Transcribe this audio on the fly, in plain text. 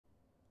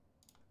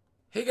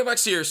Hey,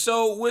 Gavex here.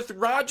 So with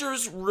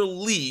Rodgers'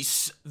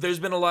 release, there's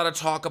been a lot of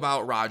talk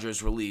about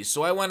Rodgers' release.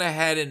 So I went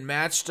ahead and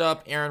matched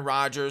up Aaron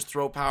Rodgers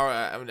throw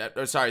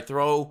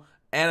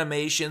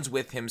animations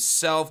with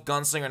himself,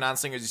 gunslinger,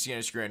 non-slinger, as you see on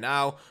your screen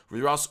now.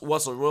 With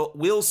Russell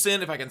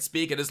Wilson, if I can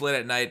speak, it is late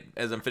at night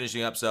as I'm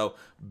finishing up, so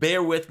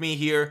bear with me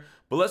here.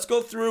 But let's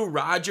go through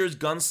Rodgers'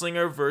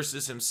 gunslinger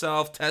versus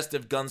himself, test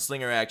if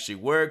gunslinger actually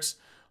works.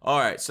 All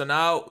right, so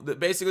now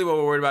basically what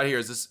we're worried about here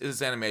is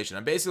this animation.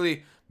 I'm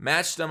basically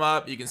matched them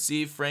up. You can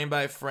see frame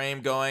by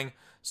frame going.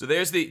 So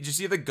there's did you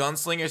see the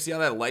gunslinger? See how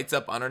that lights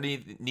up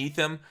underneath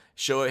him?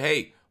 Show it,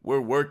 hey, we're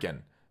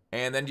working.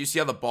 And then do you see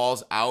how the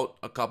ball's out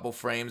a couple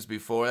frames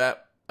before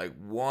that? Like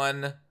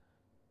one,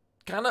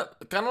 kind of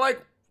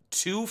like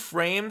 2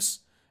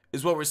 frames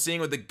is what we're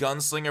seeing with the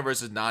gunslinger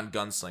versus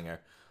non-gunslinger.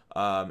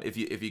 If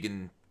you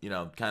can,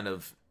 kind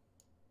of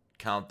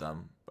count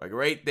them. Like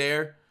right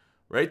there.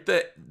 Like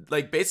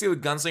basically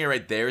with gunslinger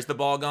right there is the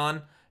ball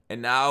gone.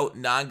 And now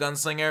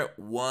non-gunslinger,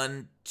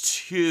 1,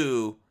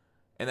 2,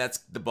 and that's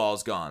the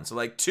ball's gone. So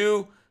like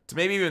 2 to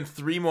maybe even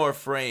 3 more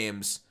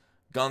frames,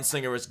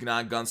 gunslinger versus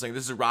non-gunslinger.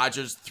 This is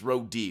Rodgers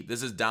throw deep.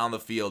 This is down the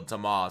field to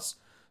Moss.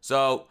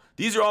 So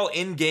these are all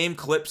in-game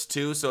clips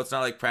too, so it's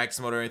not like practice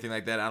mode or anything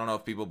like that. I don't know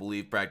if people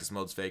believe practice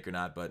mode's fake or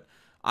not, but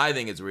I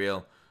think it's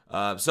real.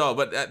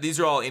 These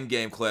are all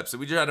in-game clips. So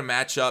we just had to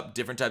match up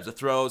different types of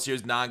throws.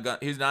 Here's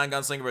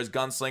non-gunslinger versus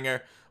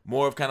gunslinger.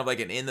 More of kind of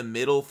like an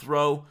in-the-middle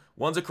throw.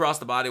 One's across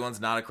the body,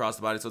 one's not across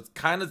the body. So it's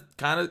kind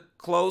of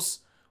close.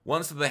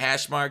 One's to the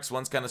hash marks,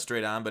 one's kind of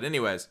straight on. But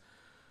anyways,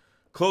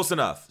 close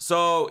enough.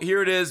 So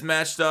here it is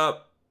matched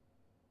up.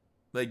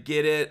 Like,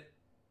 get it.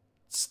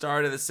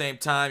 Start at the same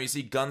time. You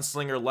see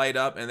gunslinger light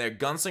up, and their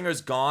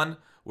gunslinger's gone.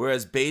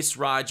 Whereas base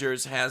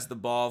Rodgers has the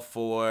ball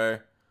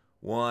for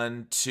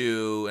 1,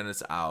 2, and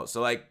it's out.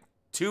 So like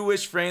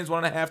 2-ish frames,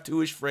 1.5,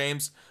 2-ish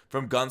frames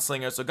from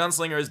gunslinger. So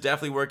gunslinger is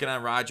definitely working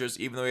on Rodgers,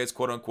 even though he has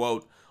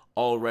quote-unquote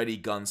already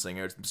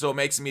gunslinger. So it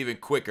makes him even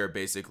quicker,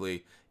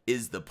 basically,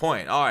 is the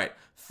point. All right,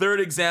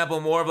 third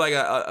example, more of like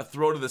a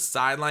throw to the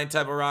sideline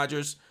type of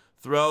Rodgers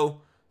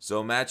throw.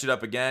 So match it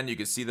up again. You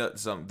can see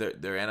that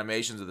their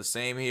animations are the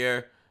same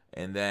here.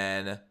 And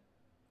then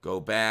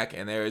go back,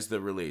 and there is the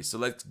release. So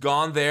let's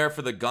gone there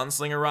for the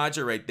gunslinger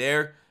Rodger right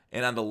there.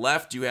 And on the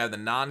left, you have the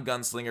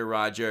non-gunslinger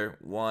Rodger.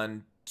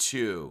 1,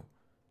 2.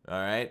 All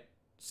right,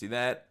 see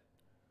that?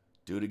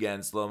 Do it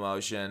again, slow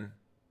motion.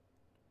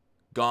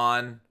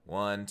 Gone.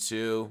 1,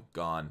 2,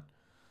 gone.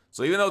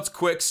 So even though it's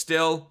quick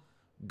still,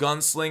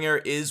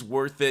 gunslinger is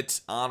worth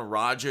it on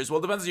Rodgers. Well,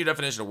 it depends on your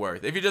definition of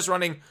worth. If you're just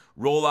running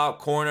rollout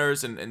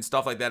corners and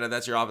stuff like that, if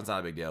that's your offense,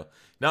 not a big deal.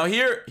 Now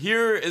here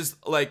is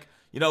like,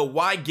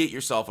 why get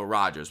yourself a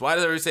Rodgers? Why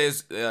does everybody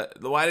say,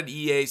 why did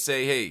EA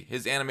say, hey,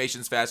 his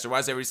animation's faster? Why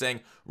is everybody saying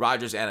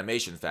Rodgers'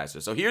 animation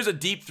faster? So here's a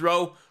deep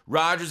throw.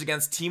 Rodgers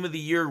against Team of the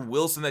Year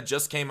Wilson that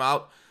just came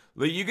out.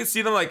 You can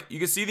see them, like, you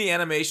can see the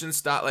animation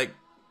stop, like,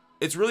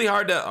 it's really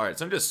hard to, all right,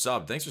 so I'm just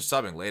subbed. Thanks for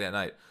subbing late at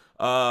night.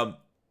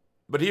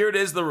 But here it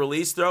is, the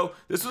release throw.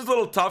 This was a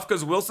little tough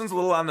because Wilson's a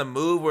little on the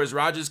move, whereas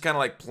Rodgers kind of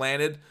like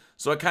planted.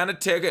 So I kind of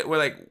take it where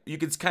like, you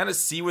can kind of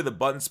see where the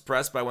button's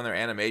pressed by when their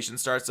animation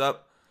starts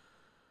up.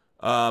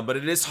 But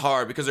it is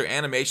hard because their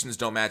animations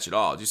don't match at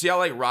all. Do you see how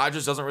like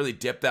Rodgers doesn't really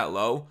dip that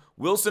low?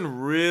 Wilson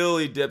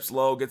really dips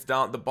low, gets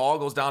down, the ball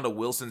goes down to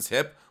Wilson's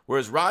hip,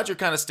 whereas Rodgers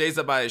kind of stays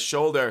up by his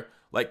shoulder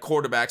like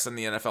quarterbacks in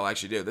the NFL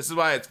actually do. This is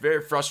why it's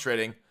very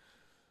frustrating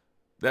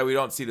that we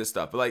don't see this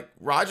stuff. But like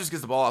Rodgers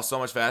gets the ball off so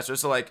much faster.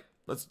 So like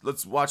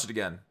let's watch it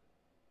again.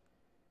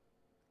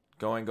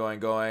 Going.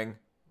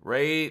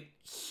 Right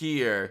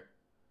here.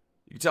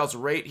 You can tell it's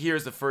right here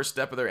is the first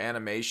step of their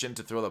animation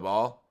to throw the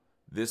ball.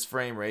 This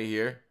frame right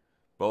here.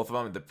 Both of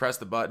them, they press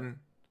the button.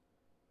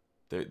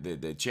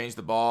 They change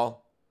the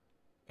ball.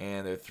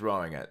 And they're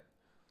throwing it.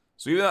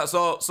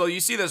 So you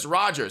see this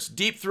Rodgers,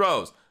 deep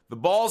throws. The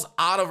ball's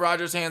out of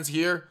Rodgers' hands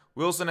here.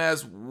 Wilson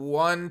has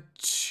 1,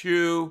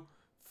 2,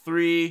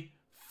 3,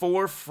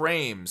 4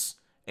 frames.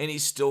 And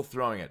he's still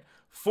throwing it.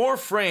 4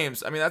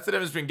 frames. I mean, that's the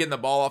difference between getting the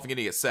ball off and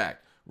getting it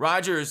sacked.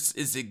 Rodgers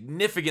is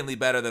significantly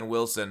better than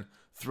Wilson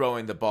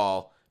throwing the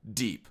ball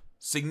deep.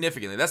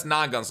 Significantly. That's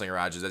non-gunslinger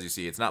Rodgers, as you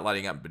see. It's not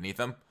lighting up beneath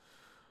him.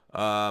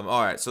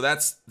 All right, so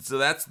that's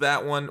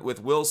that one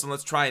with Wilson.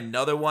 Let's try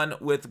another one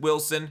with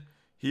Wilson.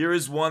 Here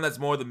is one that's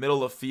more the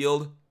middle of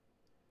field.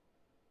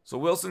 So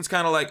Wilson's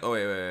kind of like, oh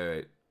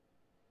wait.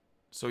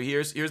 So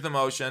here's the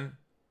motion.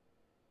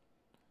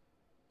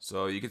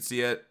 So you can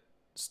see it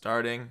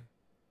starting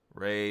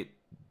right.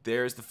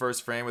 There's the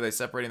first frame where they're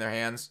separating their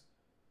hands.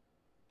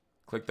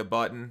 Click the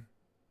button.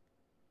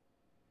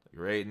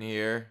 Right in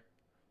here.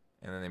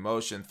 And then they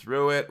motion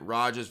through it.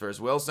 Rodgers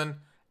versus Wilson.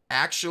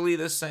 Actually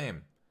the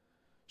same.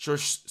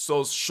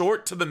 So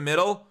short to the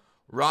middle.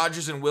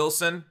 Rodgers and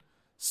Wilson.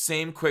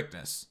 Same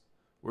quickness.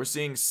 We're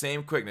seeing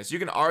same quickness. You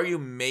can argue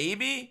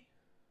maybe.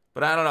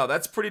 But I don't know.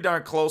 That's pretty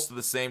darn close to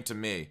the same to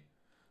me.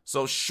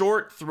 So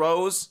short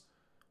throws.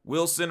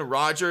 Wilson,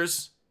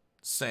 Rodgers.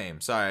 Same.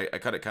 Sorry, I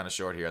cut it kind of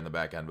short here on the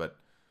back end. But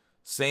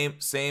same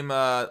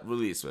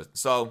release.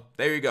 So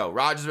there you go.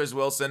 Rodgers versus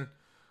Wilson.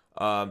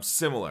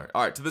 Similar.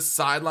 All right, to the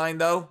sideline,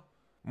 though,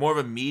 more of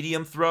a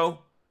medium throw.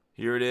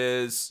 Here it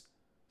is.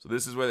 So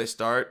this is where they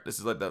start. This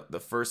is like the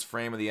first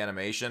frame of the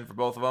animation for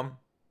both of them.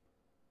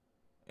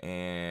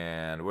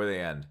 And where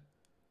they end.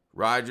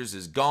 Rodgers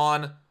is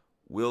gone.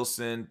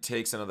 Wilson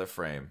takes another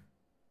frame.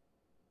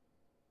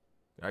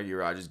 Argue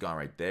Rodgers gone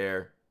right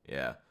there.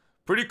 Yeah.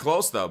 Pretty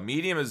close, though.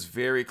 Medium is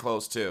very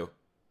close, too.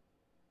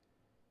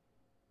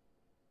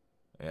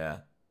 Yeah.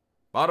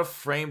 About a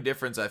frame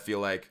difference, I feel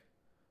like,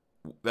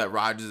 that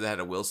Rodgers had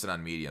a Wilson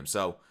on medium.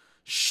 So,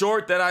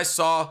 short that I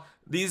saw.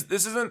 This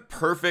isn't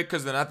perfect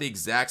because they're not the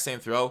exact same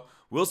throw.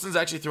 Wilson's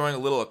actually throwing a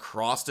little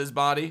across his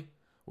body,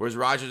 whereas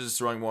Rodgers is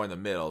throwing more in the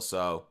middle.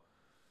 So,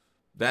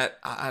 that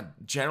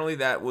generally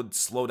that would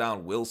slow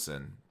down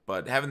Wilson.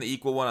 But having the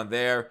equal one on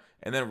there,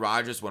 and then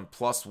Rodgers went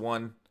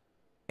 +1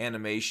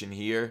 animation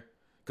here.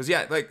 Because,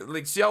 yeah,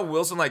 like see how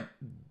Wilson, like,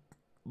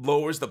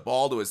 lowers the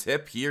ball to his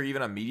hip here,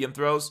 even on medium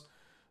throws?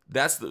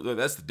 That's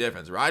the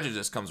difference. Rodgers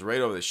just comes right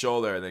over the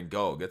shoulder and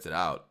then gets it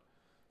out.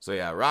 So,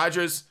 yeah,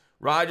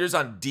 Rodgers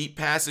on deep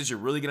passes, you're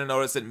really going to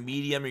notice it.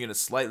 Medium, you're going to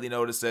slightly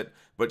notice it.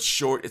 But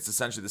short, it's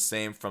essentially the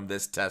same from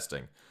this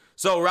testing.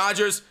 So,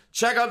 Rodgers,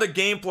 check out the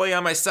gameplay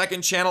on my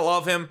second channel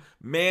of him.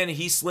 Man,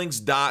 he slings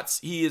dots.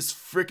 He is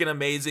freaking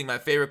amazing. My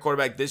favorite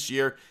quarterback this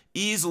year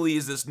easily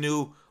is this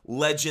new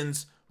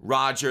Legends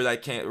Rodgers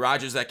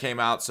that came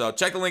out. So,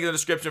 check the link in the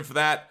description for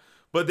that.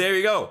 But there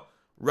you go.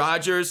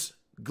 Rodgers,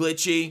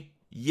 Glitchy,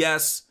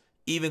 yes,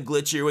 even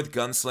glitchier with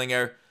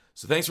Gunslinger.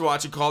 So, thanks for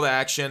watching Call to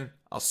Action.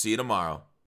 I'll see you tomorrow.